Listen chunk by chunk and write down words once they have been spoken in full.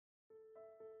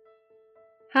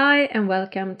Hi and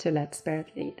welcome to Let Spirit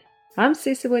Lead. I'm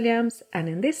Cici Williams, and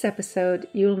in this episode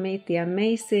you'll meet the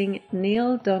amazing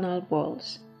Neale Donald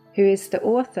Walsch, who is the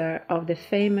author of the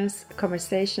famous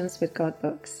Conversations with God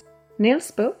books.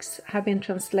 Neale's books have been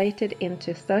translated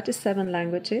into 37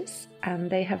 languages, and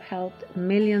they have helped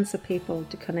millions of people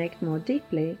to connect more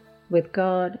deeply with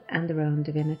God and their own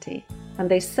divinity.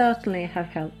 And they certainly have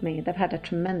helped me. They've had a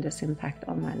tremendous impact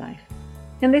on my life.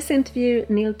 In this interview,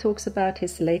 Neale talks about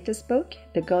his latest book,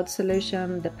 The God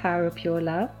Solution, The Power of Pure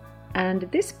Love. And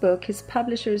this book his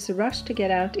publishers rushed to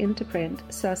get out into print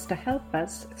so as to help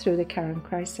us through the current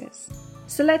crisis.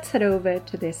 So let's head over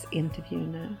to this interview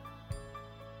now.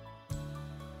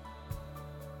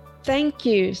 Thank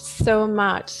you so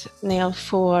much, Neale,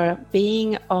 for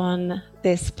being on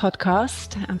this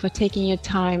podcast and for taking your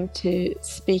time to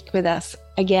speak with us.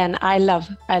 Again, I love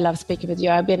speaking with you.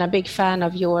 I've been a big fan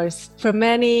of yours for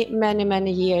many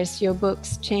years. Your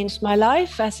books changed my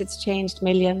life as it's changed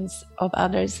millions of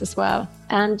others as well.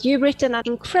 And you've written an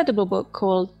incredible book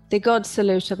called The God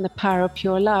Solution, The Power of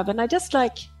Pure Love. And I just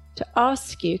like to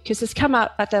ask you, because it's come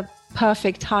out at a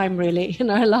perfect time really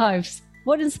in our lives.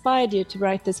 What inspired you to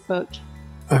write this book?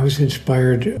 I was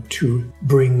inspired to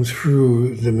bring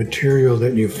through the material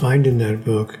that you find in that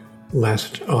book in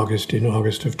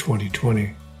August of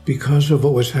 2020, because of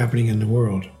what was happening in the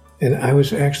world. And I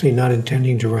was actually not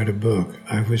intending to write a book.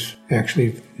 I was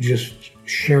actually just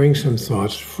sharing some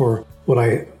thoughts for what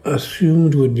I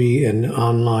assumed would be an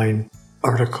online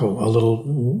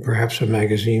article, perhaps a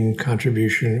magazine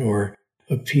contribution or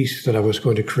a piece that I was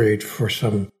going to create for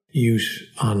some use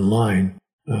online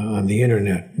on the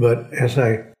internet. But as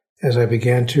I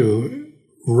began to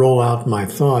roll out my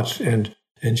thoughts and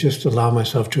just allow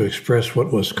myself to express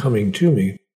what was coming to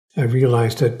me, I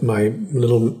realized that my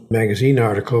little magazine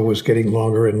article was getting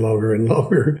longer and longer and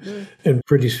longer. And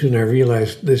pretty soon I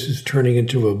realized this is turning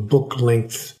into a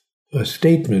book-length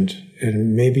statement,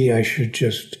 and maybe I should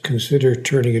just consider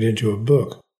turning it into a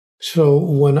book. So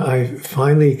when I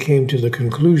finally came to the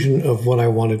conclusion of what I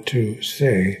wanted to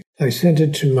say, I sent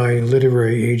it to my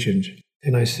literary agent.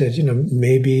 And I said,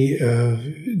 maybe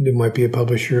there might be a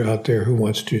publisher out there who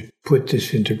wants to put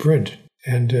this into print.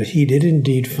 And he did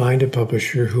indeed find a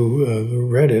publisher who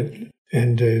read it.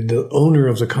 And the owner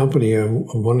of the company, a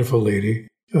wonderful lady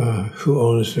who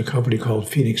owns a company called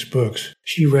Phoenix Books,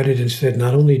 she read it and said,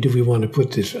 not only do we want to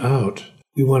put this out,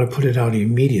 we want to put it out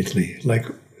immediately,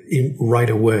 right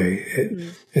away,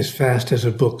 as fast as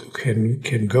a book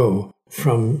can go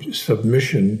from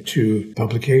submission to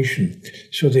publication.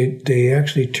 So they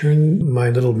actually turned my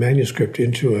little manuscript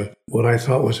into what I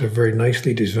thought was a very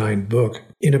nicely designed book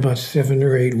in about 7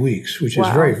 or 8 weeks, which is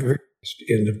very, very fast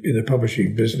in the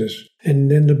publishing business. And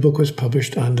then the book was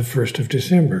published on the 1st of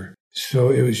December. So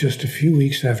it was just a few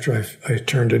weeks after I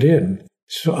turned it in.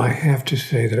 So I have to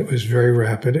say that it was very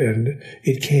rapid, and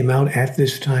it came out at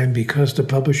this time because the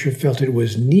publisher felt it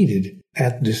was needed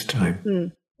at this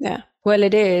time. Yeah. Well,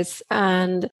 it is.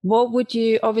 And what would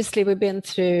obviously we've been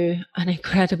through an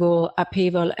incredible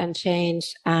upheaval and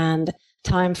change and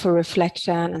time for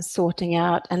reflection and sorting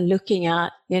out and looking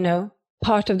at,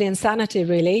 part of the insanity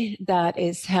really that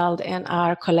is held in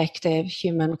our collective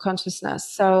human consciousness.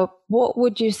 So what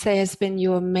would you say has been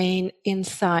your main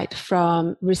insight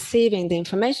from receiving the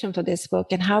information for this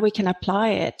book, and how we can apply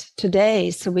it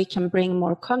today so we can bring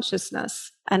more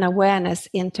consciousness and awareness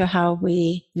into how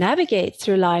we navigate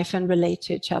through life and relate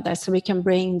to each other, so we can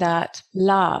bring that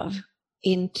love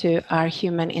into our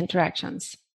human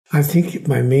interactions? I think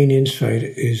my main insight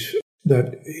is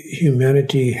that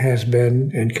humanity has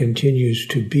been and continues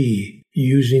to be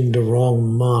using the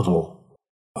wrong model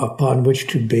upon which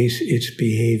to base its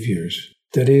behaviors.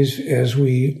 That is, as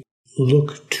we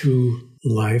look to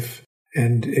life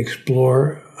and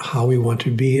explore how we want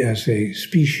to be as a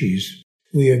species,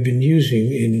 we have been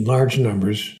using in large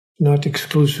numbers, not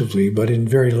exclusively, but in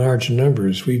very large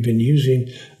numbers, we've been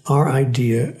using our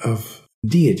idea of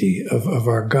deity, of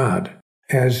our God,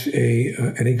 as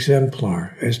an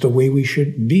exemplar, as the way we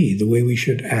should be, the way we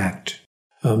should act.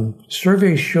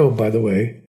 Surveys show, by the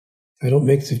way, I don't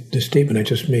make the statement I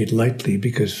just made lightly,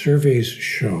 because surveys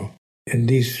show, and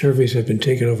these surveys have been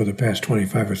taken over the past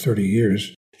 25 or 30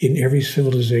 years, in every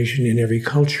civilization, in every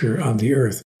culture on the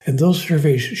earth. And those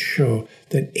surveys show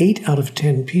that 8 out of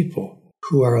 10 people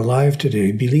who are alive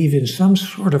today believe in some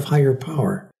sort of higher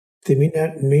power. They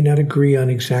may not agree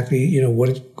on exactly,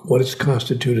 what it's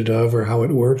constituted of, or how it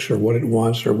works, or what it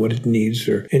wants, or what it needs,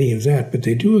 or any of that. But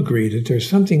they do agree that there's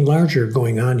something larger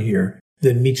going on here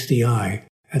than meets the eye.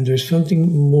 And there's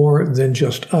something more than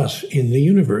just us in the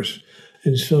universe.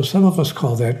 And so some of us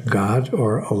call that God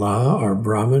or Allah or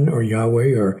Brahman or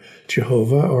Yahweh or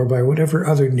Jehovah or by whatever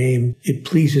other name it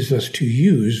pleases us to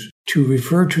use to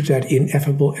refer to that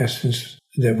ineffable essence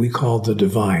that we call the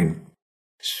divine.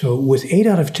 So with 8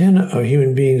 out of 10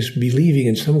 human beings believing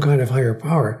in some kind of higher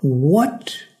power,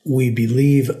 what we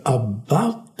believe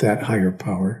about that higher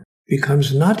power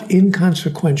becomes not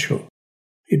inconsequential.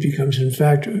 It becomes, in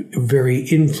fact, very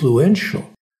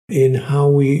influential in how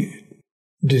we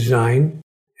design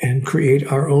and create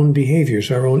our own behaviors,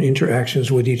 our own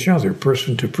interactions with each other,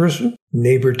 person to person,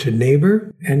 neighbor to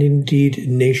neighbor, and indeed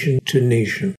nation to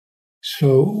nation.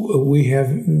 So we have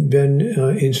been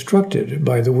instructed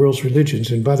by the world's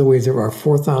religions, and by the way, there are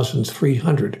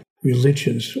 4,300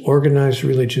 religions, organized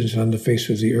religions on the face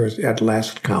of the earth at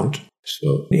last count.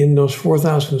 So in those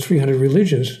 4,300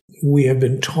 religions, we have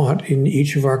been taught in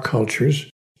each of our cultures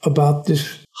about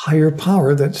this higher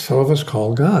power that some of us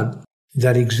call God,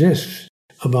 that exists,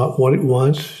 about what it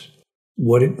wants,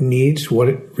 what it needs, what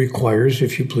it requires,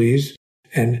 if you please,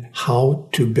 and how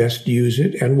to best use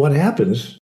it, and what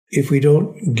happens if we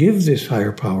don't give this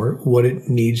higher power what it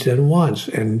needs and wants,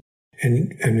 and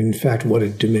in fact what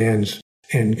it demands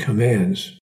and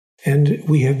commands. And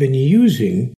we have been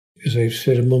using, as I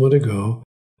said a moment ago,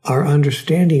 our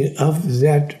understanding of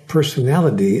that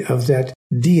personality, of that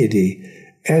deity,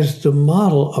 as the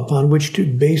model upon which to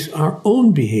base our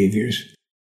own behaviors.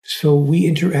 So we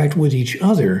interact with each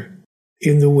other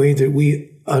in the way that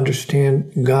we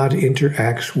understand God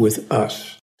interacts with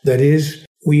us. That is,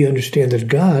 we understand that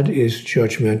God is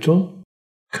judgmental,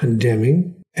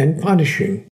 condemning, and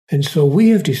punishing. And so we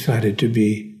have decided to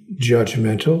be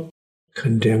judgmental,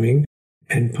 condemning,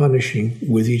 and punishing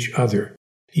with each other,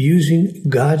 using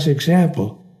God's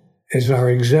example as our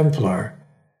exemplar,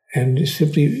 and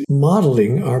simply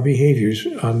modeling our behaviors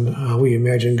on how we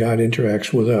imagine God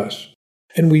interacts with us.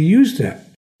 And we use that,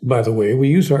 by the way, we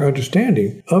use our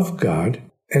understanding of God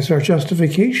as our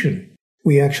justification.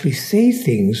 We actually say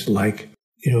things like,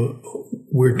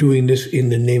 we're doing this in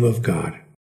the name of God.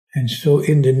 And so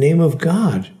in the name of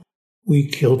God, we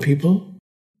kill people,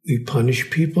 we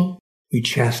punish people, we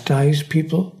chastise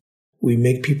people, we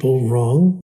make people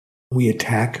wrong, we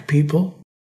attack people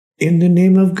in the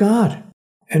name of God.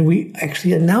 And we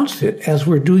actually announce it as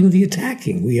we're doing the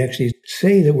attacking. We actually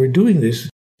say that we're doing this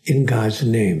in God's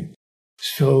name.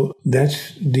 So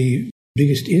that's the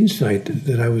biggest insight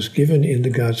that I was given in the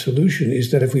God Solution,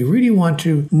 is that if we really want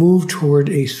to move toward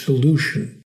a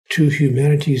solution to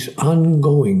humanity's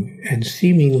ongoing and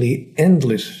seemingly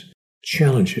endless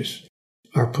challenges,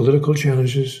 our political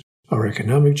challenges, our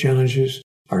economic challenges,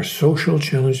 our social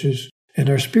challenges, and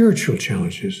our spiritual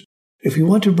challenges, if we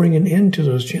want to bring an end to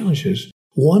those challenges,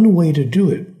 one way to do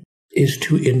it is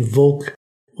to invoke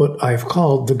what I've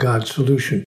called the God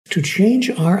Solution, to change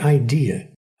our idea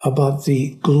about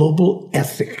the global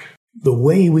ethic, the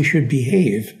way we should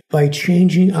behave, by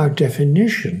changing our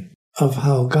definition of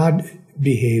how God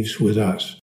behaves with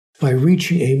us, by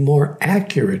reaching a more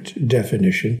accurate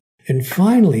definition, and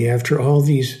finally, after all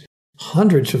these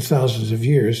hundreds of thousands of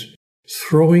years,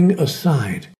 throwing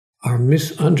aside our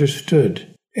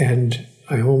misunderstood and,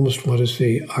 I almost want to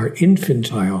say, our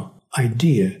infantile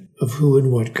idea of who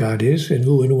and what God is and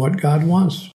who and what God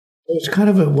wants. It's kind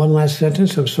of one last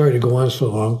sentence. I'm sorry to go on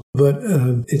so long, but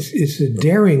it's a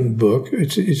daring book.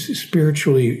 It's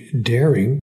spiritually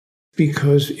daring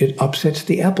because it upsets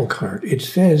the apple cart. It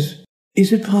says,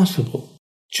 is it possible,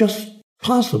 just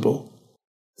possible,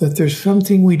 that there's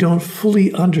something we don't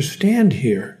fully understand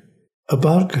here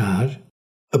about God,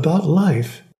 about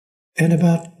life, and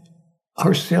about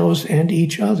ourselves and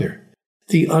each other,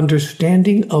 the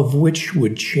understanding of which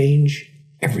would change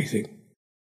everything?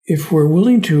 If we're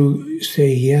willing to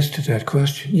say yes to that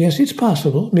question, yes, it's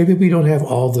possible. Maybe we don't have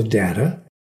all the data.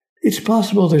 It's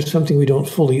possible there's something we don't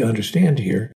fully understand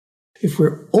here. If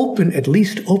we're open, at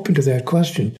least open to that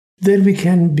question, then we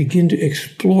can begin to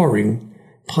exploring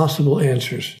possible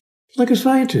answers, like a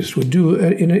scientist would do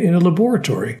in a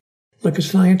laboratory, like a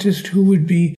scientist who would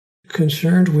be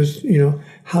concerned with,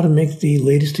 how to make the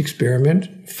latest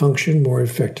experiment function more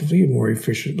effectively and more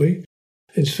efficiently.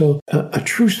 And so a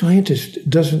true scientist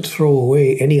doesn't throw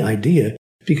away any idea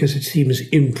because it seems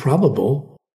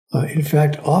improbable. In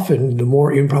fact, often the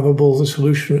more improbable the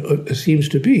solution seems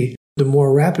to be, the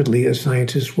more rapidly a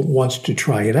scientist wants to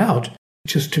try it out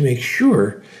just to make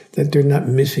sure that they're not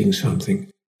missing something.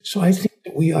 So I think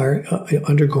that we are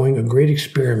undergoing a great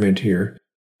experiment here.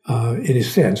 In a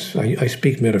sense, I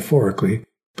speak metaphorically,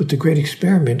 but the great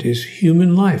experiment is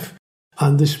human life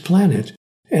on this planet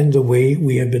and the way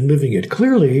we have been living it.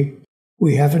 Clearly,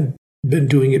 we haven't been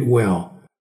doing it well.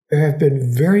 There have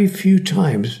been very few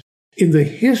times in the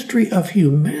history of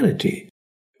humanity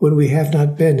when we have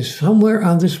not been somewhere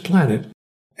on this planet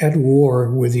at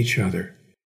war with each other.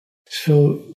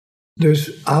 So there's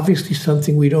obviously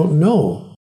something we don't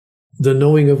know, the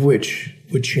knowing of which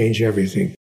would change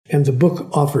everything. And the book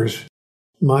offers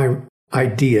my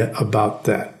idea about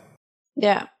that.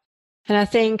 Yeah. And I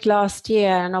think last year,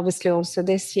 and obviously also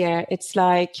this year, it's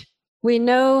like we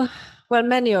know, well,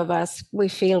 many of us, we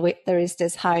feel there is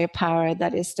this higher power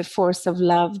that is the force of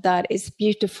love that is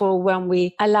beautiful when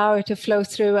we allow it to flow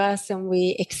through us and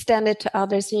we extend it to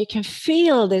others. And you can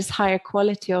feel this higher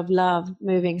quality of love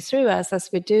moving through us as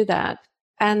we do that.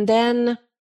 And then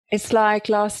it's like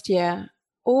last year,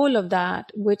 all of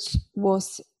that, which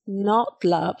was not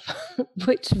love,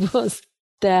 which was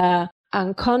the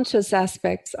unconscious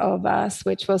aspects of us,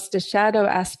 which was the shadow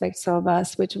aspects of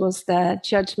us, which was the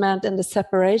judgment and the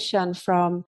separation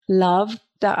from love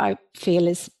that I feel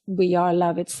is we are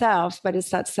love itself, but it's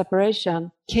that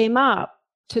separation came up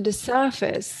to the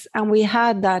surface. And we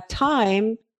had that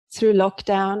time through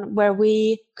lockdown where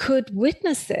we could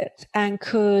witness it and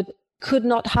could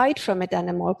not hide from it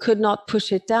anymore, could not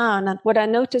push it down. And what I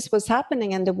noticed was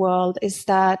happening in the world is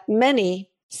that many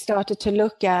started to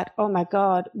look at, oh my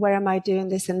God, where am I doing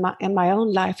this in my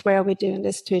own life? Where are we doing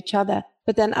this to each other?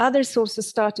 But then others also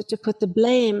started to put the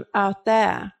blame out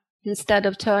there instead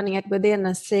of turning it within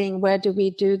and seeing where do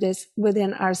we do this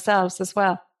within ourselves as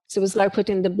well. So it was like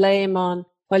putting the blame on,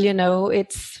 well,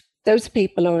 it's those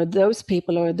people or those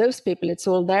people or those people, it's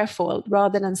all their fault,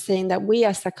 rather than seeing that we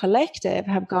as a collective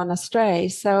have gone astray.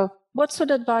 So what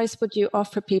sort of advice would you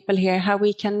offer people here, how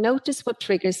we can notice what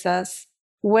triggers us,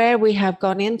 where we have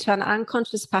gone into an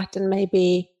unconscious pattern,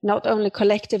 maybe not only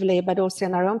collectively, but also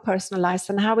in our own personal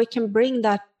lives, and how we can bring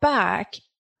that back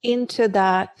into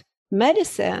that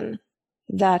medicine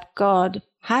that God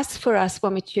has for us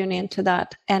when we tune into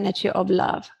that energy of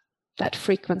love, that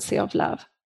frequency of love?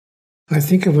 I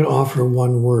think I would offer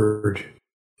one word,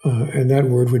 and that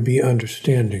word would be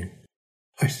understanding.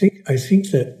 I think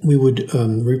that we would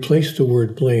replace the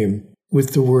word blame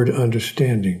with the word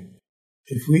understanding.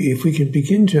 If we can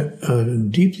begin to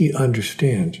deeply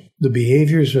understand the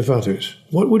behaviors of others,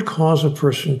 what would cause a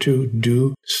person to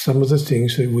do some of the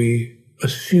things that we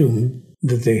assume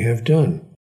that they have done?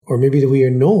 Or maybe that we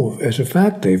know as a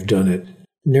fact they've done it.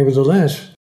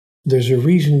 Nevertheless, there's a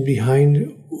reason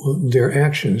behind their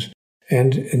actions.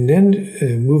 And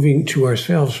then moving to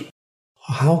ourselves,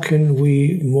 how can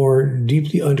we more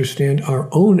deeply understand our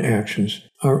own actions,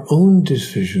 our own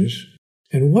decisions,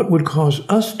 and what would cause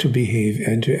us to behave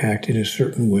and to act in a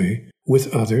certain way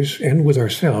with others and with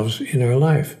ourselves in our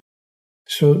life?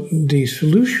 So the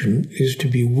solution is to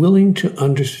be willing to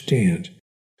understand,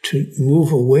 to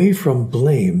move away from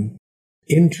blame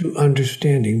into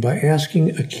understanding by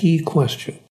asking a key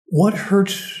question. What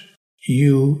hurts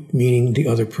you, meaning the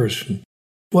other person?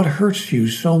 What hurts you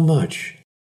so much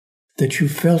that you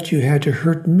felt you had to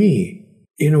hurt me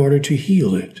in order to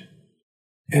heal it?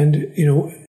 And,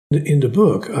 in the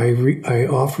book, I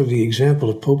offer the example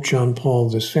of Pope John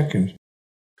Paul II,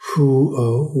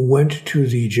 who went to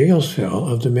the jail cell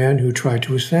of the man who tried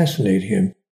to assassinate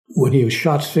him when he was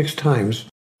shot 6 times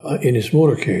in his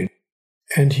motorcade.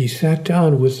 And he sat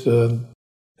down with the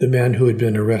man who had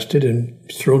been arrested and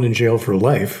thrown in jail for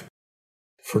life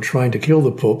for trying to kill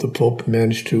the Pope. The Pope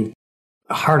managed to,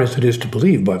 hard as it is to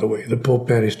believe, by the way, the Pope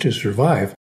managed to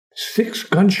survive 6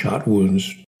 gunshot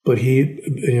wounds, but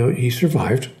he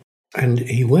survived. And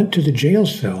he went to the jail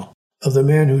cell of the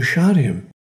man who shot him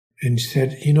and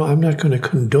said, I'm not going to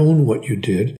condone what you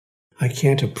did. I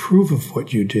can't approve of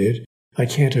what you did. I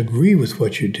can't agree with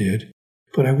what you did.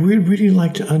 But I would really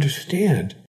like to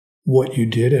understand what you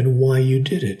did and why you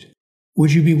did it.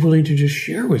 Would you be willing to just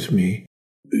share with me?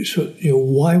 So,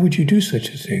 why would you do such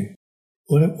a thing?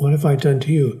 What have I done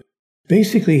to you?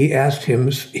 Basically, he asked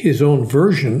him his own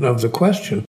version of the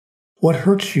question. What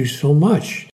hurts you so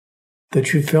much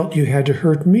that you felt you had to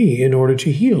hurt me in order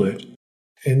to heal it?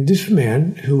 And this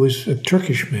man, who was a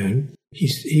Turkish man,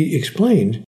 he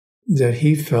explained that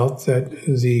he felt that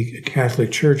the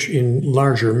Catholic Church, in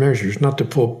larger measures, not the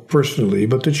Pope personally,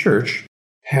 but the Church,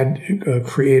 had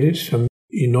created some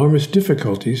enormous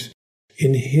difficulties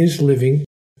in his living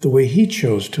the way he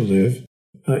chose to live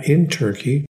in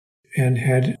Turkey, and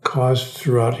had caused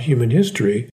throughout human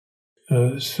history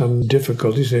some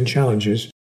difficulties and challenges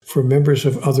for members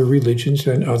of other religions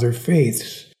and other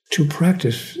faiths to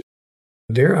practice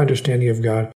their understanding of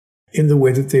God in the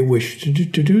way that they wish to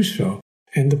do so.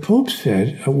 And the Pope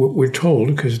said, we're told,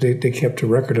 because they kept a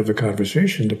record of the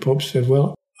conversation, the Pope said,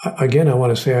 well, again, I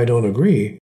want to say I don't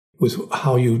agree with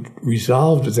how you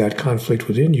resolved that conflict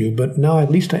within you, but now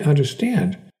at least I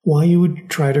understand why you would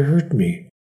try to hurt me.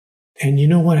 And you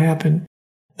know what happened?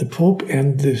 The Pope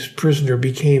and this prisoner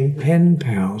became pen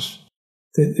pals.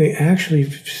 They actually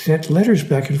sent letters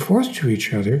back and forth to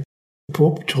each other. The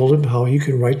Pope told him how he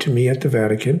can write to me at the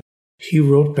Vatican. He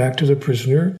wrote back to the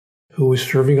prisoner who was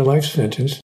serving a life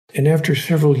sentence. And after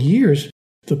several years,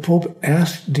 the Pope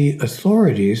asked the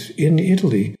authorities in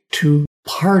Italy to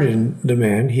pardon the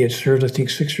man. He had served, I think,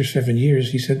 6 or 7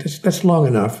 years. He said, that's long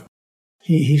enough.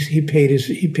 He paid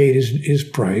his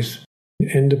price.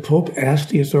 And the Pope asked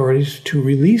the authorities to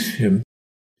release him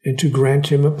and to grant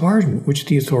him a pardon, which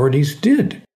the authorities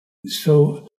did.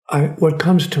 So what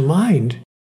comes to mind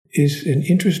is an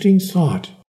interesting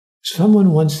thought.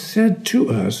 Someone once said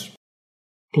to us,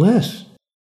 bless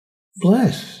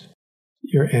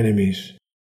your enemies,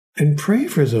 and pray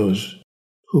for those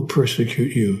who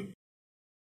persecute you,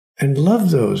 and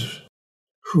love those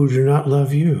who do not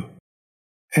love you,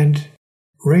 and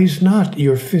raise not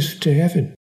your fist to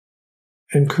heaven,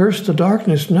 and curse the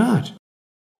darkness not,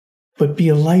 but be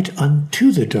a light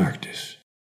unto the darkness,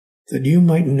 that you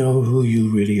might know who you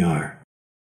really are,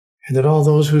 and that all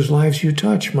those whose lives you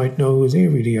touch might know who they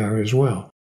really are as well.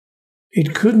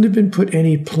 It couldn't have been put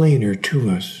any plainer to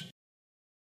us.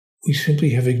 We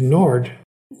simply have ignored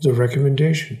the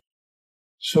recommendation.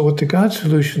 So what the God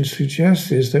Solution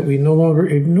suggests is that we no longer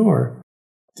ignore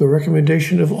the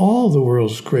recommendation of all the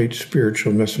world's great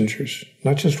spiritual messengers,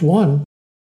 not just one,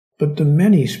 but the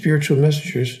many spiritual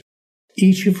messengers,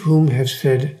 each of whom have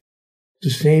said the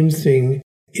same thing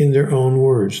in their own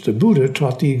words. The Buddha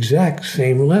taught the exact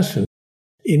same lesson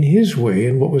in his way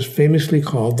in what was famously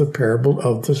called the parable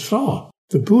of the saw.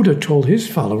 The Buddha told his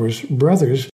followers,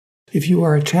 brothers, if you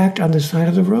are attacked on the side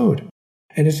of the road,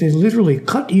 and if they literally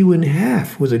cut you in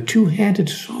half with a two-handed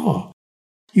saw,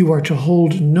 you are to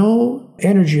hold no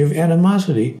energy of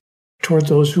animosity toward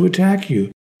those who attack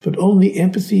you, but only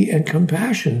empathy and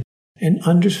compassion and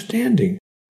understanding,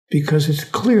 because it's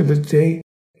clear that they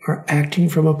are acting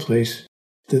from a place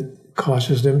that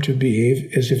causes them to behave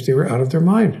as if they were out of their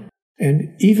mind.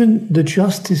 And even the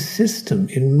justice system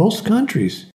in most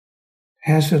countries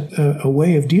has a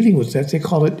way of dealing with that. They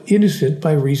call it innocent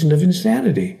by reason of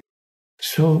insanity.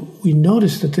 So we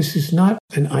notice that this is not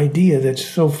an idea that's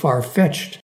so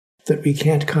far-fetched that we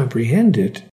can't comprehend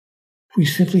it. We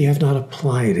simply have not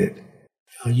applied it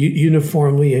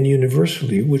uniformly and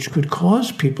universally, which could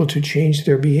cause people to change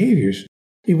their behaviors.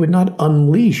 It would not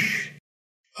unleash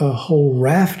a whole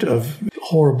raft of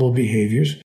horrible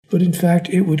behaviors, but in fact,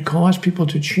 it would cause people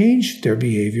to change their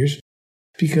behaviors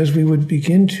because we would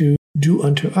begin to do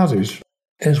unto others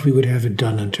as we would have it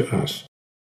done unto us.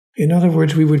 In other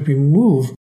words, we would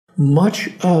remove much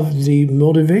of the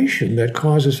motivation that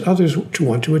causes others to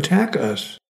want to attack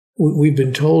us. We've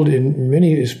been told in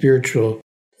many spiritual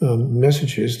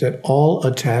messages that all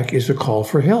attack is a call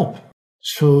for help.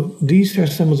 So these are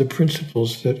some of the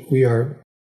principles that we are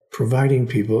providing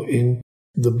people in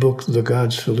the book, The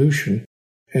God Solution,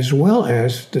 as well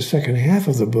as the second half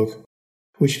of the book,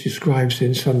 which describes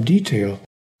in some detail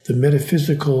the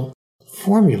metaphysical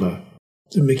formula,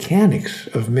 the mechanics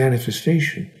of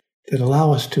manifestation that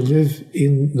allow us to live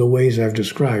in the ways I've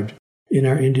described in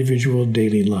our individual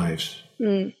daily lives.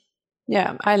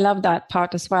 Yeah, I love that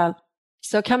part as well.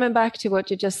 So coming back to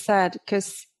what you just said,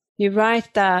 because you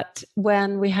write that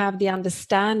when we have the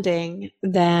understanding,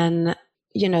 then,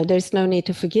 there's no need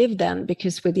to forgive them,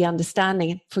 because with the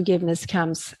understanding, forgiveness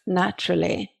comes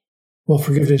naturally. Well,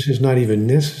 forgiveness is not even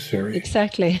necessary.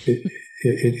 Exactly.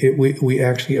 We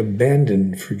actually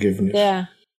abandon forgiveness. Yeah.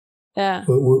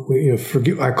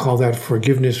 I call that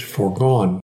forgiveness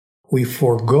foregone. We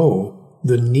forego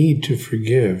the need to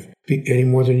forgive any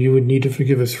more than you would need to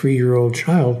forgive a 3-year-old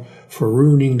child for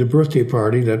ruining the birthday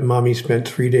party that mommy spent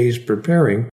 3 days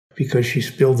preparing because she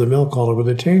spilled the milk all over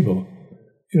the table.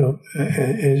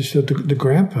 And so the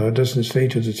grandpa doesn't say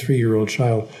to the 3-year-old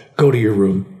child, go to your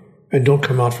room and don't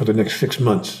come out for the next 6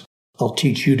 months. I'll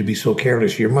teach you to be so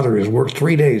careless. Your mother has worked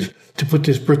 3 days to put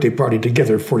this birthday party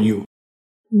together for you.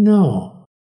 No.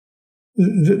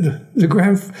 The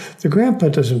grandpa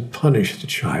doesn't punish the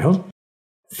child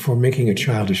for making a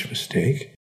childish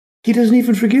mistake. He doesn't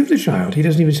even forgive the child. He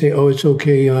doesn't even say, oh, it's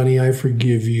okay, honey, I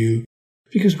forgive you.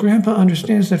 Because grandpa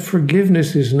understands that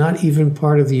forgiveness is not even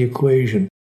part of the equation.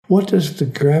 What does the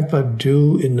grandpa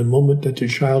do in the moment that the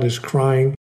child is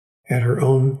crying at her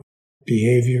own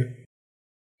behavior?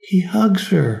 He hugs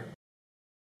her.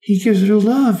 He gives her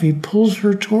love. He pulls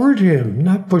her toward him,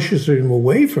 not pushes him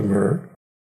away from her.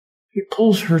 He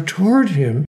pulls her toward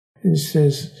him and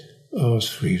says, oh,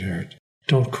 sweetheart,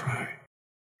 don't cry.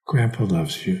 Grandpa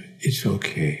loves you. It's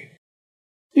okay.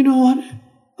 You know what?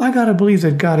 I got to believe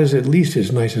that God is at least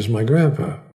as nice as my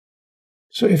grandpa.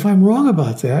 So if I'm wrong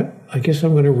about that, I guess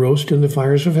I'm going to roast in the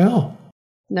fires of hell.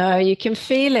 No, you can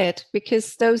feel it,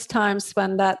 because those times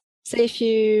when say if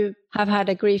you have had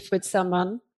a grief with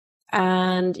someone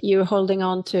and you're holding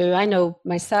on to, I know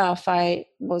myself, I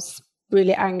was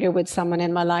really angry with someone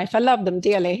in my life. I love them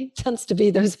dearly. It tends to be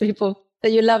those people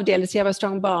that you love dearly, so you have a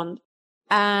strong bond.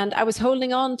 And I was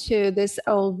holding on to this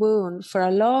old wound for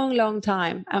a long, long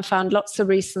time and found lots of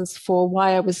reasons for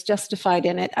why I was justified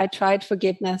in it. I tried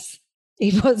forgiveness.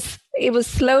 It was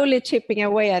slowly chipping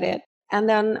away at it. And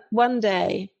then one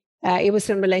day, it was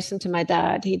in relation to my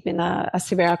dad. He'd been a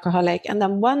severe alcoholic. And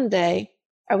then one day,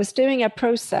 I was doing a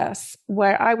process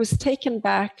where I was taken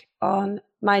back on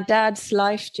my dad's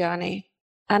life journey.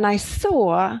 And I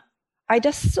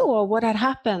just saw what had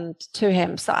happened to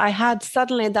him. So I had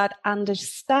suddenly that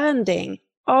understanding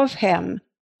of him,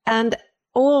 and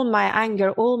all my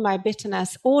anger, all my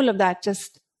bitterness, all of that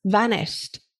just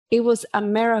vanished. It was a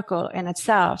miracle in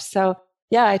itself. So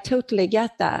yeah, I totally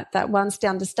get that once the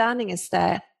understanding is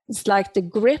there, it's like the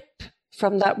grip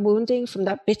from that wounding, from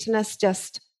that bitterness,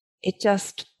 it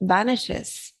just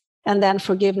vanishes. And then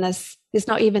forgiveness is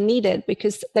not even needed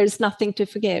because there's nothing to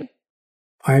forgive.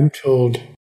 I'm told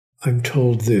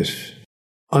this.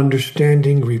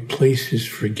 Understanding replaces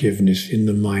forgiveness in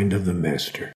the mind of the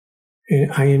master.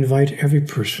 And I invite every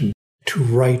person to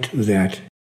write that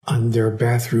on their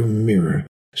bathroom mirror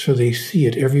so they see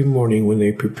it every morning when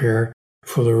they prepare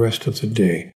for the rest of the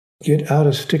day. Get out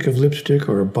a stick of lipstick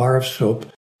or a bar of soap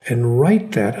and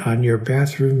write that on your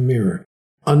bathroom mirror.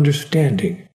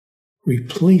 Understanding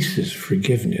replaces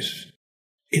forgiveness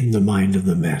in the mind of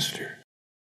the master,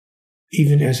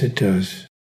 even as it does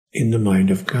in the mind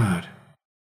of God.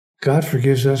 God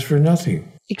forgives us for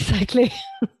nothing. Exactly.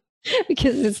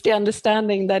 Because it's the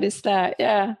understanding that is there.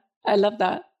 Yeah, I love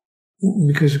that.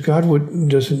 Because God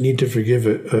doesn't need to forgive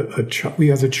a child. We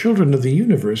are the children of the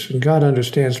universe, and God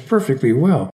understands perfectly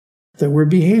well that we're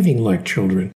behaving like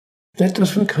children. That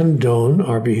doesn't condone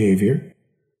our behavior,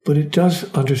 but it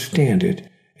does understand it.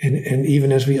 And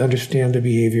even as we understand the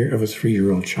behavior of a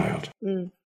 3-year-old child.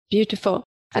 Beautiful.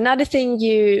 Another thing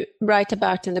you write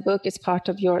about in the book as part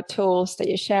of your tools that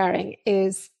you're sharing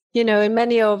is, in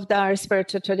many of our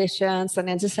spiritual traditions and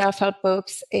in the self-help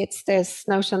books, it's this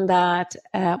notion that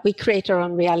we create our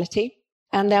own reality.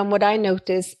 And then what I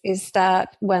notice is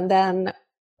that when then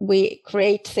we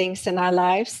create things in our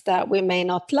lives that we may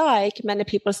not like, many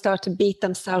people start to beat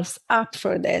themselves up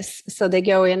for this. So they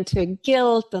go into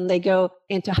guilt and they go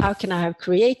into, how can I have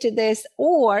created this?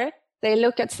 Or they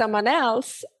look at someone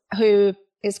else who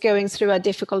is going through a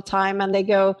difficult time and they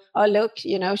go, oh, look,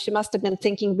 she must have been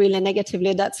thinking really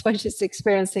negatively. That's why she's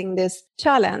experiencing this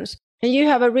challenge. And you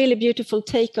have a really beautiful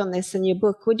take on this in your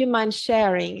book. Would you mind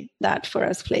sharing that for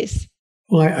us, please?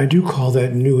 Well, I do call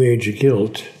that New Age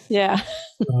guilt. Yeah.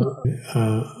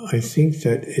 I think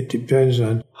that it depends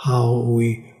on how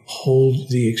we hold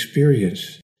the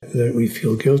experience that we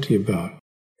feel guilty about.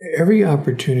 Every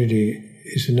opportunity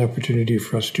is an opportunity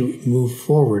for us to move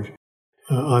forward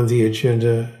on the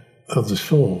agenda of the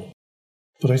soul.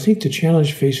 But I think the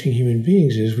challenge facing human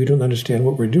beings is we don't understand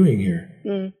what we're doing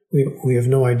here. We have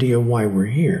no idea why we're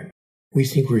here. We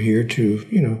think we're here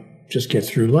to, just get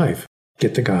through life.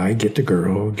 Get the guy, get the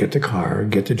girl, get the car,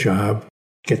 get the job,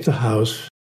 get the house,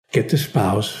 get the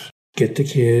spouse, get the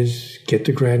kids, get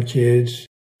the grandkids,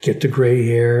 get the gray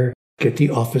hair, get the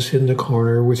office in the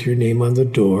corner with your name on the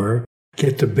door,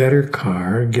 get the better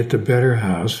car, get the better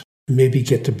house, maybe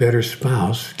get the better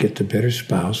spouse, get the better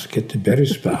spouse, get the better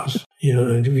spouse,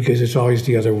 because it's always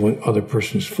the other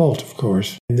person's fault, of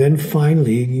course. And then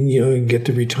finally, get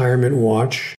the retirement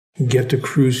watch, get the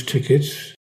cruise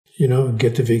tickets,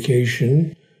 get the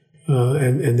vacation,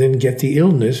 and then get the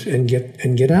illness and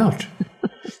get out.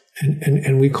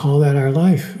 And we call that our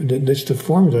life. That's the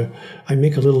formula. I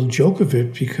make a little joke of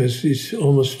it because it's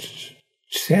almost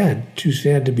sad, too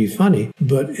sad to be funny,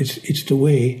 but it's the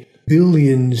way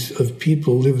billions of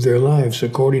people live their lives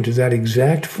according to that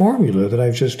exact formula that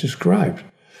I've just described.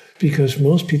 Because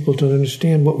most people don't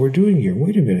understand what we're doing here.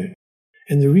 Wait a minute.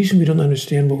 And the reason we don't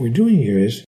understand what we're doing here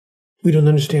is we don't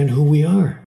understand who we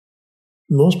are.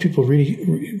 Most people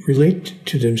really relate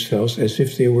to themselves as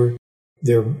if they were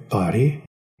their body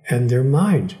and their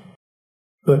mind.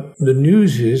 But the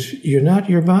news is you're not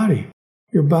your body.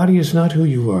 Your body is not who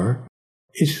you are.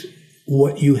 It's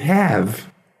what you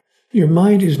have. Your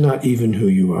mind is not even who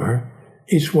you are.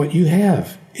 It's what you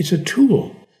have. It's a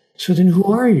tool. So then who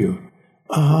are you?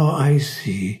 Oh, I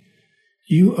see.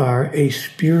 You are a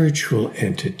spiritual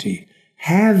entity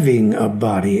having a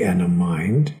body and a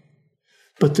mind,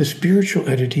 But the spiritual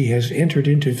entity has entered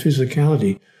into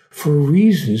physicality for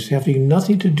reasons having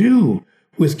nothing to do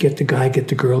with get the guy, get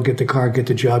the girl, get the car, get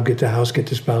the job, get the house, get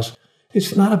the spouse.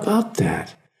 It's not about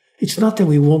that. It's not that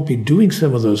we won't be doing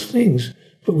some of those things,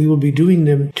 but we will be doing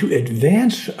them to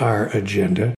advance our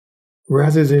agenda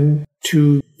rather than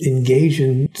to engage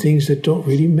in things that don't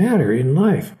really matter in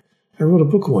life. I wrote a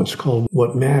book once called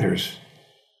What Matters.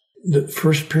 The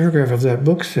first paragraph of that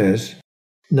book says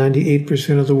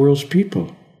 98% of the world's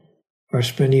people are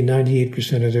spending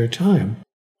 98% of their time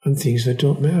on things that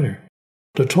don't matter.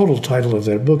 The total title of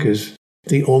that book is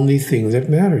The Only Thing That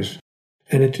Matters.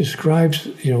 And it describes,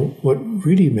 what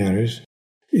really matters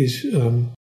is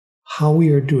how we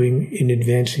are doing in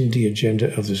advancing the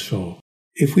agenda of the soul.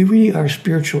 If we really are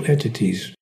spiritual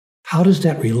entities, how does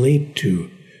that relate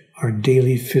to our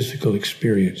daily physical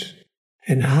experience?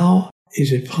 And how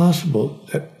is it possible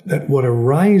that what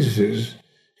arises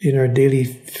in our daily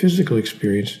physical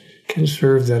experience can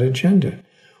serve that agenda?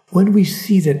 When we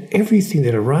see that everything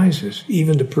that arises,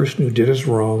 even the person who did us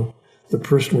wrong, the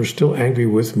person we're still angry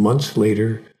with months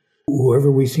later,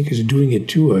 whoever we think is doing it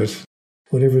to us,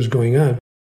 whatever's going on,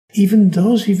 even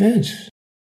those events,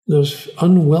 those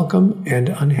unwelcome and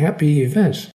unhappy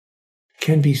events,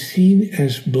 can be seen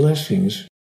as blessings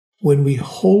when we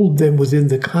hold them within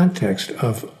the context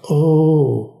of,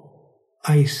 oh,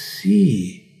 I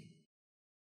see.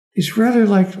 It's rather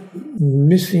like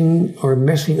missing or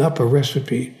messing up a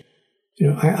recipe.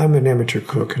 I'm an amateur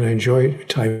cook and I enjoy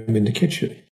time in the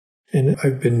kitchen. And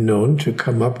I've been known to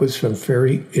come up with some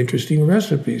very interesting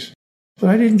recipes. But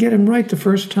I didn't get them right the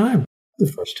first time.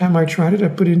 The first time I tried it, I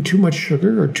put in too much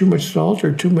sugar or too much salt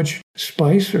or too much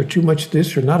spice or too much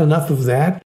this or not enough of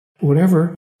that,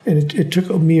 whatever. And it took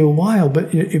me a while.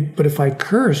 But if I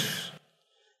curse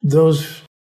those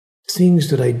things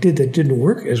that I did that didn't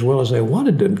work as well as I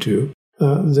wanted them to,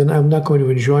 then I'm not going to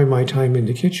enjoy my time in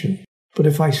the kitchen. But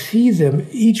if I see them,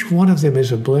 each one of them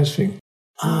is a blessing.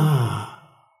 I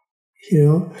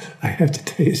have to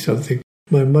tell you something.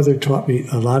 My mother taught me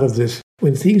a lot of this.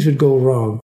 When things would go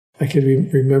wrong, I can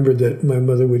remember that my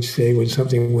mother would say when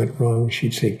something went wrong,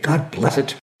 she'd say, God bless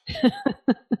it.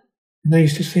 And I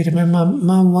used to say to my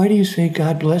Mom, why do you say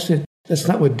God bless it? That's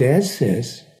not what Dad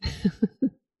says.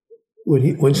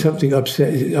 When something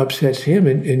upsets him,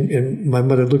 and my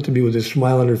mother looked at me with a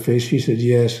smile on her face, she said,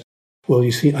 yes. Well,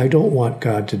 you see, I don't want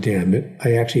God to damn it.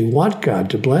 I actually want God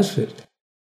to bless it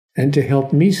and to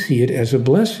help me see it as a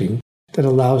blessing that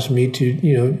allows me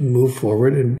to, move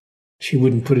forward. And she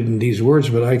wouldn't put it in these words,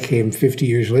 but I came 50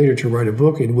 years later to write a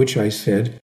book in which I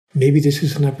said, maybe this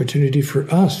is an opportunity for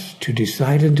us to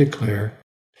decide and declare,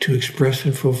 to express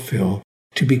and fulfill,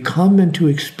 to become and to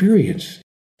experience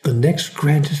the next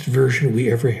grandest version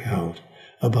we ever held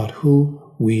about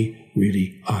who we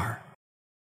really are.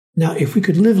 Now, if we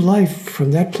could live life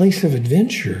from that place of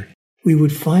adventure, we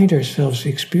would find ourselves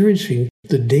experiencing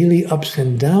the daily ups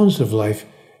and downs of life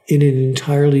in an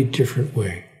entirely different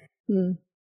way. Mm.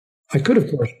 I could,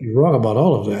 of course, be wrong about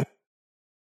all of that.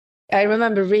 I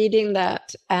remember reading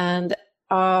that, and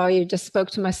you just spoke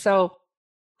to my soul.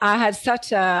 I had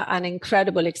such an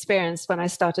incredible experience when I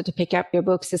started to pick up your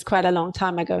books. It's quite a long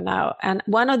time ago now. And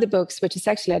one of the books, which is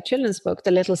actually a children's book, The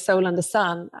Little Soul and the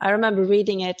Sun, I remember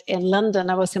reading it in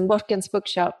London. I was in Watkins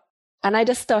bookshop, and I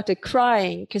just started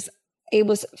crying because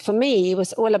for me, it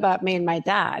was all about me and my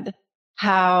dad,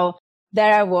 how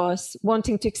there I was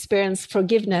wanting to experience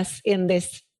forgiveness in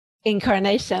this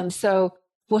incarnation. So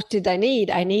what did I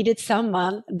need? I needed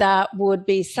someone that would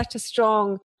be such a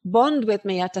strong bond with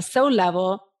me at a soul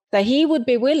level that he would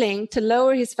be willing to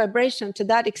lower his vibration to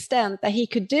that extent that he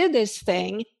could do this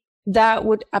thing that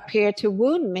would appear to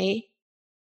wound me,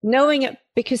 knowing it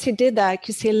because he did that,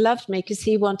 because he loved me, because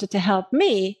he wanted to help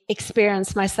me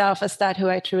experience myself as that who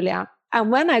I truly am. And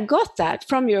when I got that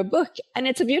from your book, and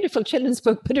it's a beautiful children's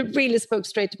book, but it really spoke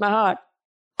straight to my heart,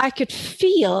 I could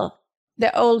feel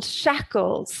the old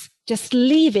shackles just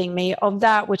leaving me of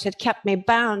that which had kept me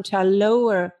bound to a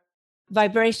lower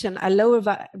vibration, a lower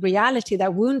reality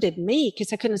that wounded me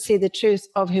because I couldn't see the truth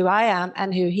of who I am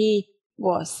and who he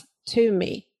was to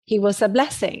me. He was a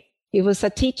blessing. He was a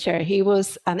teacher. He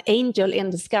was an angel in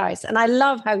disguise. And I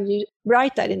love how you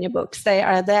write that in your books. They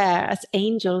are there as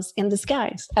angels in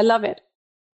disguise. I love it.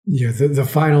 Yeah, the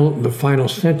final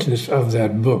sentence of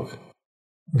that book,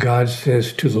 God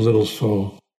says to the little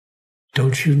soul,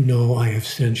 don't you know I have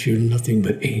sent you nothing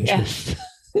but angels?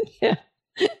 Yes.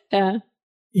 Yeah.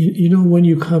 When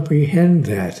you comprehend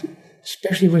that,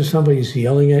 especially when somebody's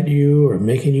yelling at you or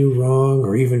making you wrong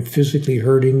or even physically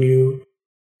hurting you,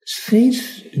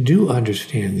 saints do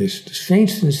understand this. The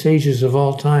saints and sages of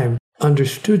all time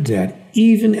understood that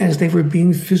even as they were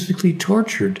being physically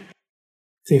tortured.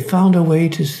 They found a way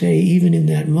to say, even in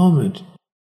that moment,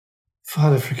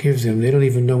 Father, forgive them. They don't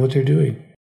even know what they're doing.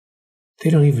 They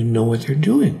don't even know what they're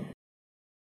doing.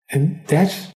 And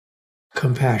that's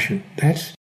compassion.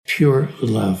 That's pure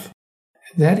love.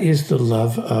 That is the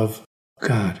love of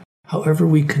God. However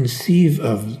we conceive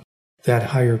of that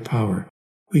higher power,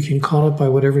 we can call it by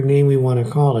whatever name we want to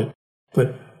call it.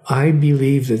 But I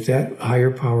believe that that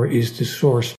higher power is the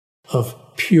source of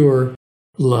pure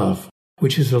love,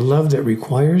 which is a love that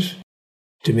requires,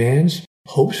 demands,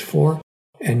 hopes for,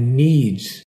 and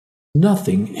needs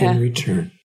nothing in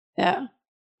return. Yeah.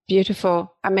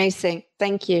 Beautiful. Amazing.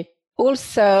 Thank you.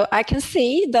 Also, I can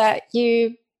see that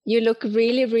you look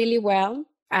really, really well.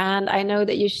 And I know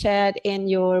that you shared in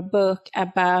your book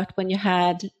about when you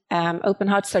had open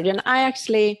heart surgery. And I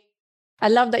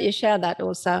love that you shared that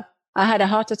also. I had a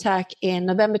heart attack in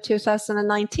November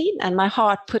 2019, and my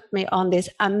heart put me on this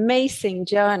amazing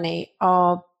journey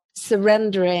of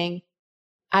surrendering,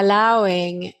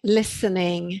 allowing,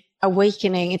 listening,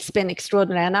 awakening. It's been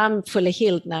extraordinary, and I'm fully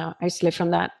healed now, actually,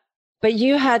 from that. But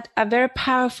you had a very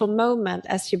powerful moment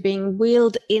as you're being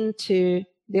wheeled into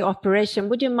the operation.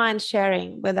 Would you mind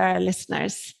sharing with our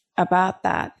listeners about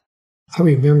that? I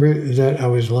remember that I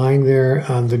was lying there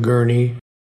on the gurney,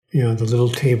 the little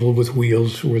table with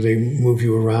wheels where they move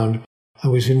you around. I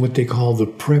was in what they call the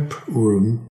prep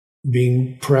room,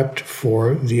 being prepped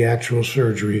for the actual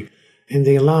surgery. And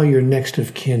they allow your next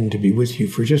of kin to be with you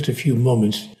for just a few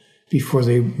moments before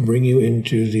they bring you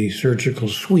into the surgical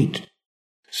suite.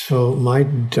 So my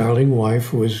darling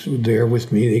wife was there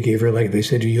with me. They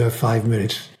said, you have 5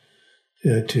 minutes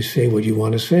to say what you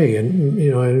want to say. And,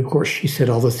 and of course she said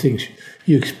all the things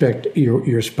you expect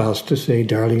your spouse to say.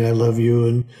 Darling, I love you.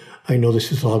 And I know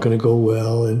this is all going to go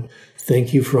well. And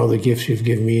thank you for all the gifts you've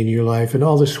given me in your life and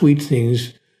all the sweet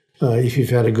things. If you've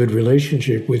had a good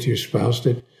relationship with your spouse,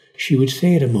 that she would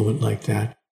say at a moment like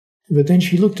that. But then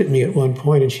she looked at me at one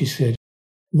point and she said,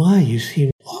 "My, you seem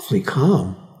awfully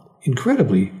calm,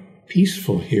 incredibly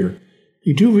peaceful here.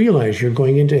 You do realize you're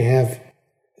going in to have,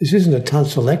 this isn't a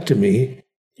tonsillectomy.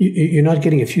 You're not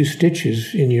getting a few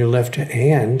stitches in your left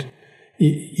hand.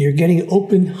 You're getting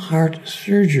open heart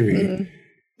surgery. Mm-hmm.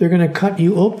 They're going to cut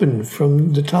you open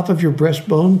from the top of your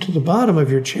breastbone to the bottom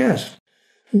of your chest.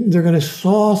 They're going to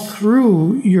saw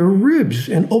through your ribs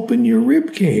and open your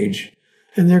rib cage.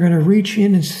 And they're going to reach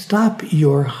in and stop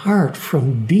your heart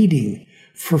from beating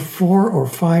for 4 or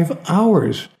 5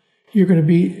 hours. You're going to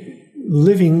be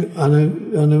living on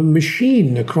a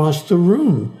machine across the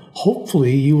room.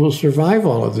 Hopefully you will survive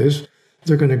all of this.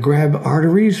 They're going to grab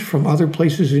arteries from other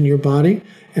places in your body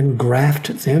and graft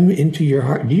them into your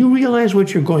heart. Do you realize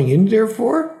what you're going in there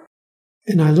for?"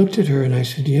 And I looked at her and I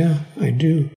said, "Yeah, I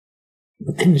do.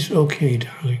 And it's okay,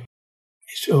 darling.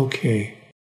 It's okay.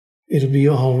 It'll be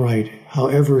all right,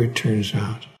 however it turns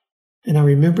out." And I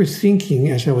remember thinking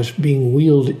as I was being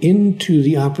wheeled into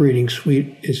the operating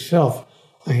suite itself,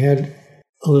 I had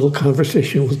a little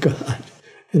conversation with God.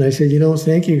 And I said,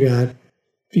 thank you, God,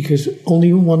 because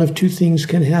only one of two things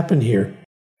can happen here.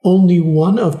 Only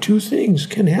one of two things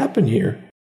can happen here.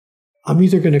 I'm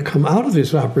either going to come out of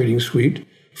this operating suite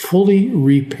fully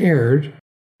repaired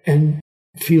and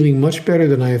feeling much better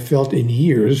than I have felt in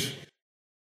years,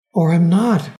 or I'm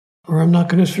not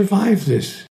going to survive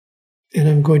this. And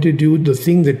I'm going to do the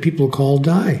thing that people call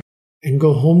die and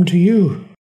go home to you.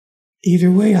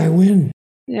 Either way, I win.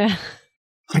 Yeah.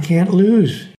 I can't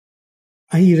lose.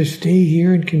 I either stay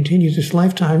here and continue this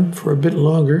lifetime for a bit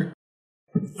longer,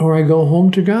 or I go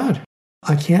home to God.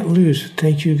 I can't lose.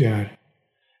 Thank you, God.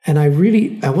 And I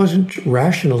wasn't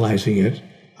rationalizing it.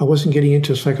 I wasn't getting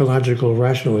into psychological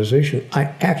rationalization.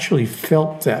 I actually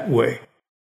felt that way.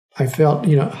 I felt,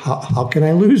 how can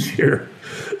I lose here?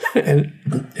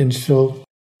 and so,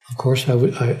 of course,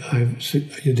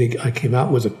 I came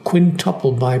out with a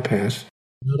quintuple bypass,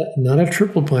 not a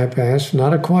triple bypass,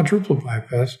 not a quadruple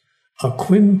bypass, a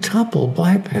quintuple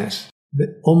bypass.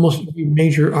 Almost every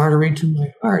major artery to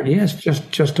my heart, yes,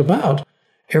 just about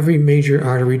every major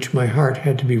artery to my heart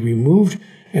had to be removed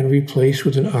and replaced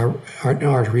with an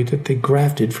artery that they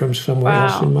grafted from somewhere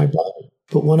else in my body.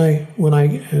 But when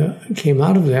I came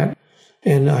out of that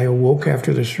and I awoke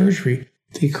after the surgery,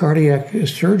 the cardiac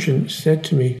surgeon said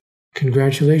to me,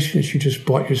 "Congratulations, you just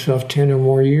bought yourself 10 or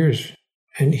more years."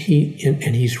 And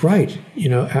he's right.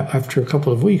 After a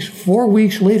couple of weeks, 4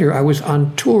 weeks later, I was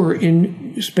on tour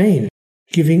in Spain,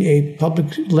 giving a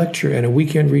public lecture and a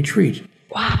weekend retreat.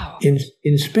 Wow!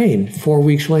 In Spain, 4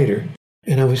 weeks later,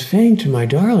 and I was saying to my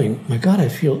darling, "My God, I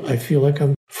feel like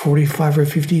I'm 45 or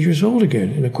 50 years old again."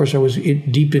 And of course, I was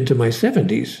deep into my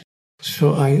 70s.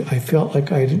 So I felt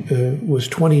like I was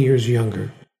 20 years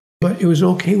younger. But it was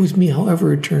okay with me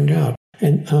however it turned out.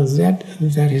 And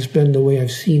that has been the way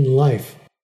I've seen life.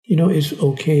 You know, it's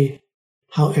okay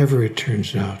however it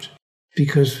turns out.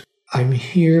 Because I'm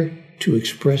here to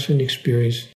express and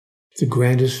experience the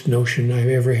grandest notion I've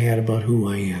ever had about who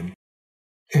I am.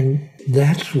 And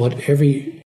that's what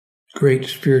every great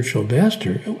spiritual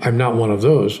master, I'm not one of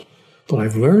those, but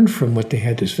I've learned from what they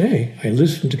had to say. I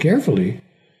listened carefully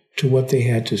to what they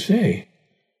had to say.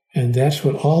 And that's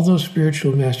what all those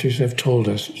spiritual masters have told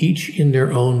us, each in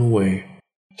their own way.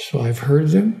 So I've heard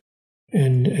them,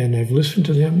 and I've listened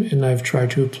to them, and I've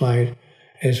tried to apply it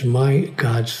as my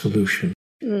God solution,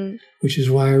 which is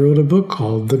why I wrote a book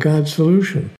called The God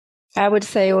Solution. I would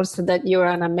say also that you're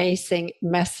an amazing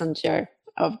messenger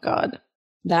of God,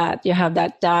 that you have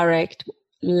that direct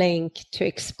link to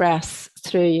express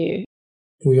through you.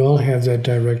 We all have that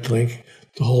direct link.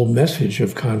 The whole message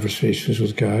of Conversations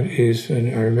with God is, and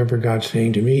I remember God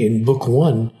saying to me in book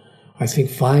 1, I think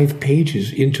 5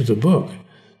 pages into the book.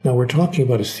 Now we're talking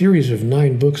about a series of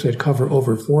 9 books that cover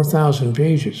over 4,000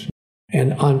 pages.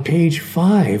 And on page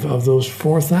 5 of those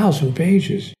 4,000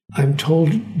 pages, I'm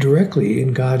told directly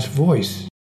in God's voice,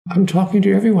 I'm talking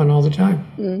to everyone all the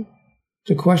time.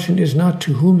 The question is not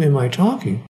to whom am I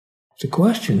talking? The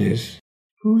question is,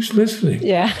 who's listening?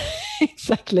 Yeah,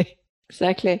 exactly.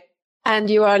 And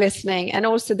you are listening. And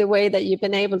also the way that you've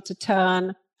been able to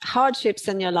turn hardships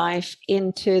in your life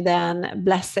into then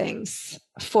blessings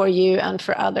for you and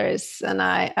for others. And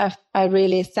I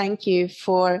really thank you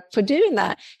for doing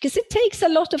that, because it takes a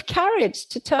lot of courage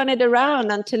to turn it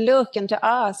around and to look and to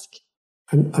ask.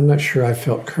 I'm not sure I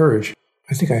felt courage.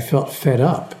 I think I felt fed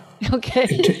up. Okay.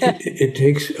 It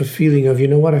takes a feeling of, you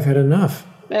know what, I've had enough.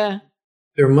 Yeah.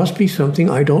 There must be something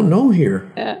I don't know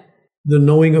here. Yeah. The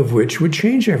knowing of which would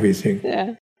change everything.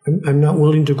 Yeah. I'm not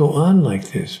willing to go on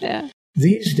like this. Yeah.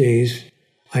 These days,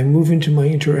 I move into my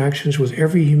interactions with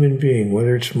every human being,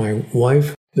 whether it's my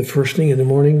wife, the first thing in the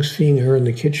morning, seeing her in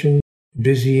the kitchen,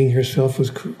 busying herself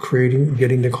with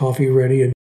getting the coffee ready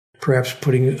and perhaps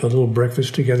putting a little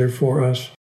breakfast together for us,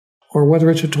 or whether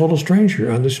it's a total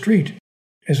stranger on the street,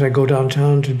 as I go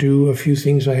downtown to do a few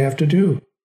things I have to do.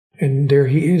 And there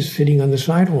he is, sitting on the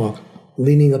sidewalk,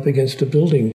 leaning up against a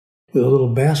building with a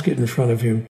little basket in front of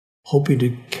him, hoping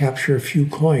to capture a few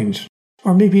coins.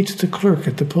 Or maybe it's the clerk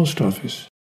at the post office.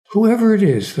 Whoever it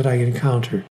is that I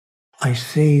encounter, I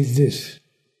say this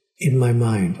in my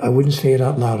mind. I wouldn't say it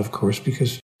out loud, of course,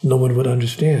 because no one would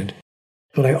understand.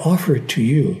 But I offer it to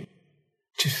you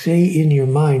to say in your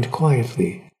mind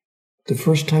quietly, the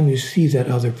first time you see that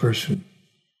other person,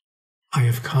 I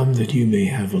have come that you may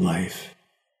have life,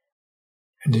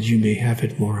 and that you may have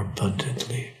it more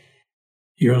abundantly.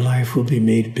 Your life will be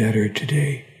made better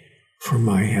today for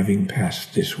my having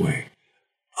passed this way.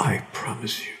 I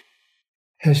promise you.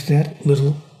 Has that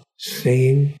little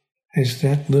saying, has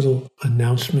that little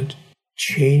announcement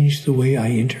changed the way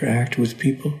I interact with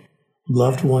people,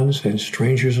 loved ones and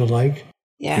strangers alike?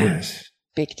 Yeah. Yes.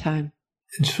 Big time.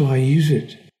 And so I use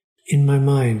it in my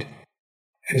mind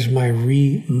as my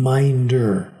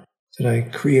reminder that I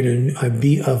create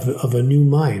of a new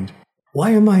mind.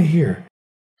 Why am I here?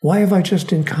 Why have I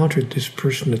just encountered this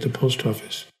person at the post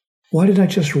office? Why did I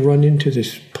just run into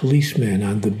this policeman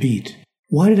on the beat?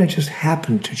 Why did I just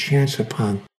happen to chance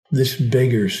upon this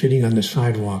beggar sitting on the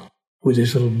sidewalk with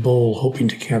his little bowl hoping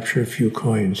to capture a few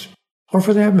coins? Or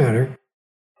for that matter,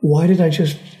 why did I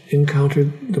just encounter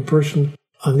the person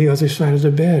on the other side of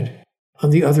the bed,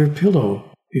 on the other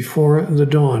pillow, before the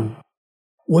dawn?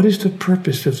 What is the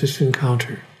purpose of this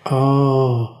encounter?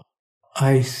 Oh,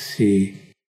 I see.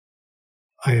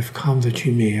 I have come that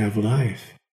you may have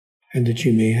life, and that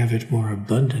you may have it more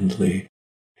abundantly.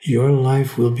 Your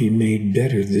life will be made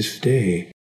better this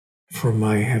day for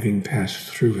my having passed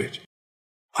through it.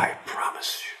 I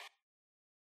promise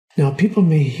you. Now, people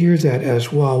may hear that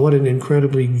as, wow, what an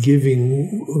incredibly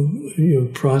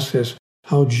giving process.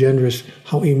 How generous,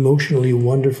 how emotionally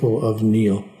wonderful of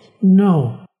Neil.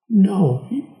 No,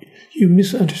 you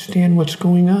misunderstand what's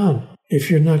going on if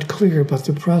you're not clear about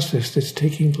the process that's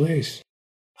taking place.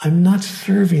 I'm not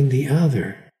serving the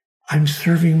other. I'm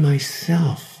serving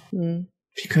myself.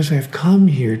 Because I've come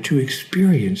here to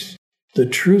experience the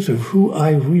truth of who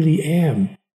I really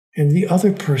am. And the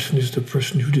other person is the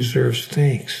person who deserves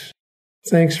thanks.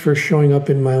 Thanks for showing up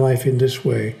in my life in this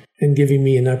way and giving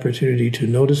me an opportunity to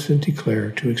notice and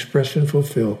declare, to express and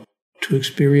fulfill, to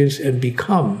experience and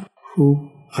become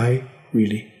who I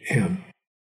really am.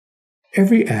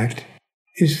 Every act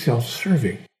is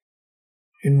self-serving.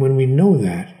 And when we know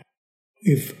that,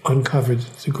 we've uncovered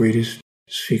the greatest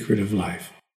secret of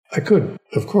life. I could,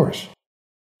 of course,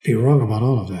 be wrong about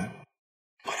all of that.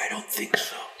 But I don't think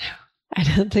so. I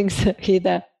don't think so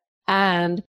either.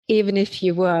 And even if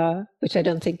you were, which I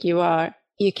don't think you are,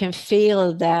 you can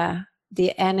feel the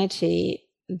energy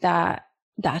that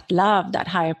love, that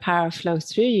higher power flows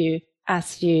through you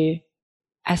as you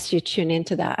tune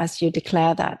into that, as you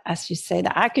declare that, as you say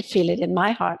that. I could feel it in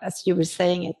my heart as you were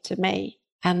saying it to me.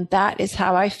 And that is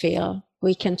how I feel.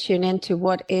 We can tune into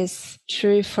what is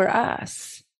true for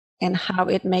us and how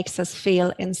it makes us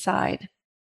feel inside.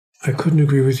 I couldn't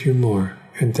agree with you more.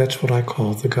 And that's what I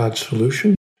call the God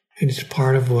solution. And it's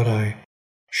part of what I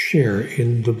share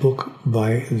in the book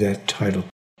by that title.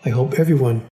 I hope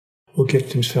everyone will get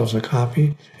themselves a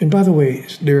copy. And by the way,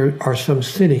 there are some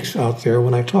cynics out there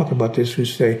when I talk about this who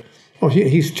say, oh,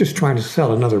 he's just trying to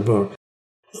sell another book.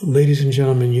 Ladies and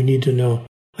gentlemen, you need to know,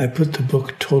 I put the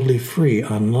book totally free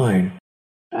online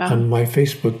on my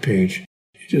Facebook page.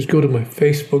 You just go to my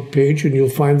Facebook page and you'll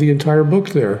find the entire book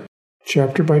there,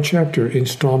 chapter by chapter,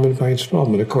 installment by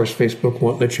installment. Of course, Facebook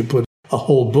won't let you put a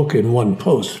whole book in one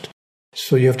post,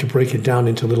 so you have to break it down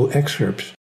into little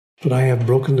excerpts. But I have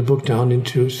broken the book down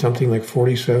into something like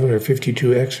 47 or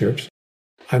 52 excerpts.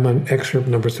 I'm on excerpt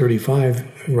number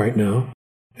 35 right now.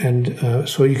 And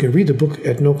so you can read the book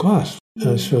at no cost.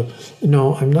 So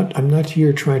no, I'm not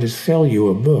here trying to sell you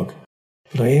a book,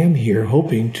 but I am here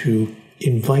hoping to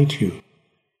invite you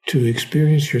to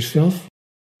experience yourself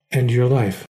and your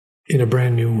life in a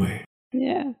brand new way.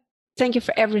 Yeah. Thank you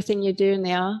for everything you do,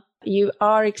 Neil. You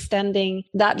are extending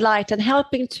that light and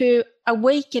helping to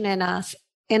awaken in us,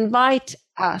 invite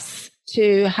us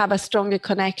to have a stronger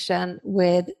connection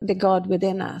with the God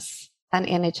within us and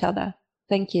in each other.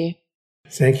 Thank you.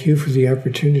 Thank you for the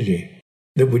opportunity,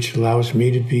 which allows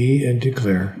me to be and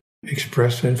declare,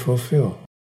 express and fulfill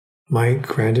my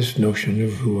grandest notion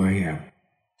of who I am.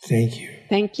 Thank you.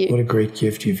 Thank you. What a great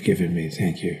gift you've given me.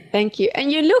 Thank you. Thank you.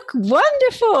 And you look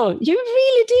wonderful. You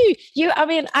really do.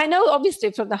 I know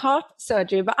obviously from the heart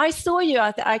surgery, but I saw you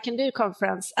at the I Can Do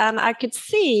conference and I could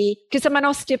see, because I'm an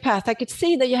osteopath, I could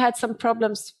see that you had some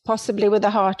problems possibly with the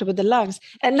heart or with the lungs.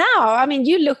 And now,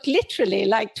 you look literally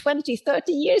like 20,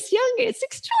 30 years younger. It's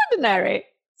extraordinary.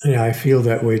 Yeah, I feel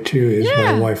that way too, as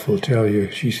my wife will tell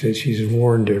you. She said she's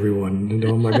warned everyone. And,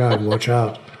 oh my God, watch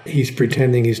out. He's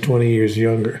pretending he's 20 years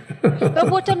younger.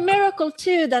 But what a miracle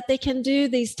too that they can do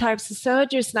these types of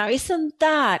surgeries now. Isn't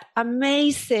that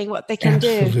amazing what they can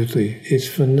do? Absolutely. It's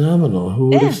phenomenal. Who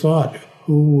would have thought?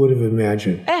 Who would have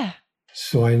imagined?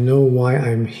 So I know why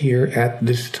I'm here at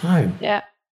this time. Yeah.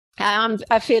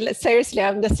 I feel, seriously,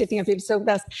 I'm just sitting and feel so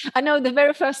blessed. I know the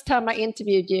very first time I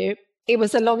interviewed you, it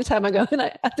was a long time ago. And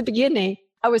at the beginning,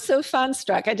 I was so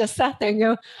fan-struck. I just sat there and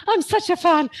go, I'm such a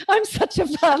fan. I'm such a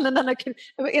fan. And then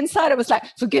inside I was like,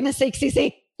 for goodness sake,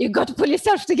 Cece, you've got to pull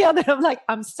yourself together. I'm like,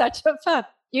 I'm such a fan.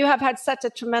 You have had such a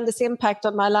tremendous impact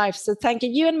on my life. So thank you.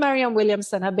 You and Marianne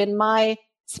Williamson have been my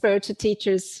spiritual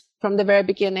teachers from the very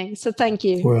beginning. So thank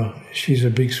you. Well, she's a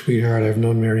big sweetheart. I've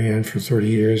known Marianne for 30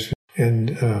 years.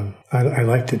 And I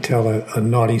like to tell a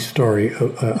naughty story.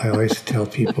 I always tell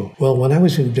people, well, when I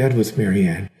was in bed with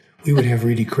Marianne, we would have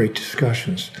really great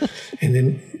discussions. And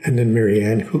then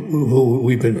Marianne, who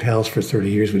we've been pals for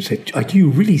 30 years, would say, do you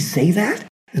really say that?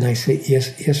 And I say,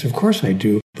 yes, of course I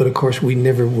do. But of course, we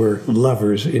never were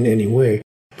lovers in any way.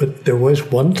 But there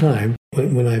was one time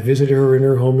when I visited her in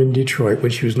her home in Detroit,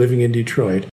 when she was living in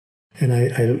Detroit, and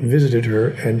I visited her,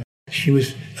 and she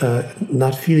was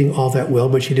not feeling all that well,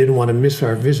 but she didn't want to miss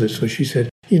our visit. So she said,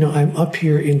 I'm up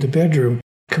here in the bedroom.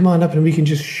 Come on up and we can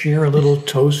just share a little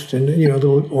toast and, a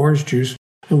little orange juice,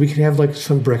 and we can have like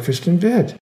some breakfast in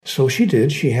bed. So she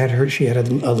did. She had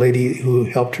a lady who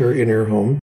helped her in her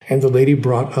home, and the lady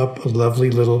brought up a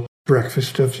lovely little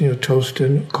breakfast of, toast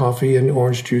and coffee and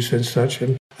orange juice and such.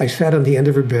 And I sat on the end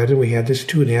of her bed and we had this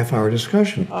 2.5-hour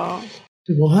discussion. Oh. I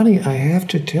said, well, honey, I have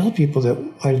to tell people that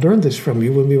I learned this from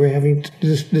you when we were having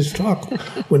this talk,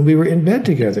 when we were in bed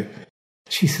together.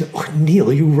 She said, oh,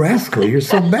 Neil, you rascal, you're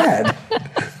so bad.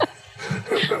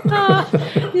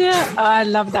 I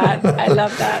love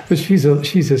that. But she's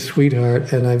a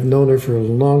sweetheart, and I've known her for a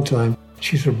long time.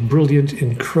 She's a brilliant,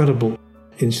 incredible,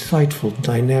 insightful,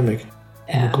 dynamic,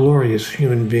 and glorious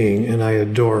human being, and I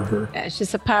adore her. Yeah,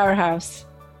 she's a powerhouse.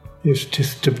 It's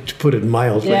just to put it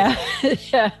mildly.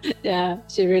 Yeah,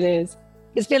 she really is.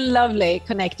 It's been lovely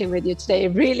connecting with you today.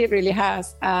 It really, really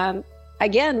has. And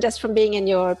again, just from being in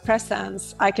your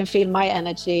presence, I can feel my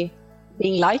energy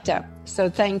being lighter. So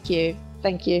thank you.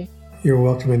 Thank you. You're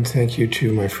welcome, and thank you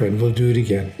too, my friend. We'll do it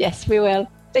again. Yes, we will.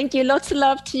 Thank you. Lots of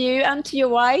love to you and to your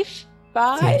wife.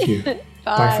 Bye. Thank you.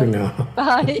 Bye for now.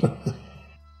 Bye.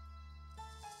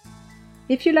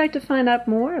 If you'd like to find out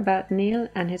more about Neil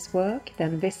and his work,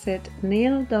 then visit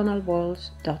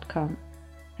neildonaldwalsh.com.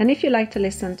 And if you'd like to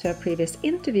listen to a previous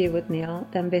interview with Neil,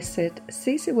 then visit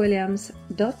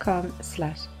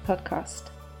ccwilliams.com/podcast.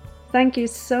 Thank you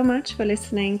so much for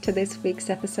listening to this week's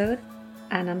episode,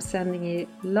 and I'm sending you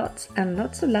lots and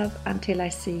lots of love until I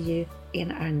see you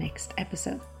in our next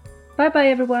episode. Bye bye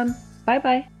everyone. Bye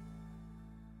bye.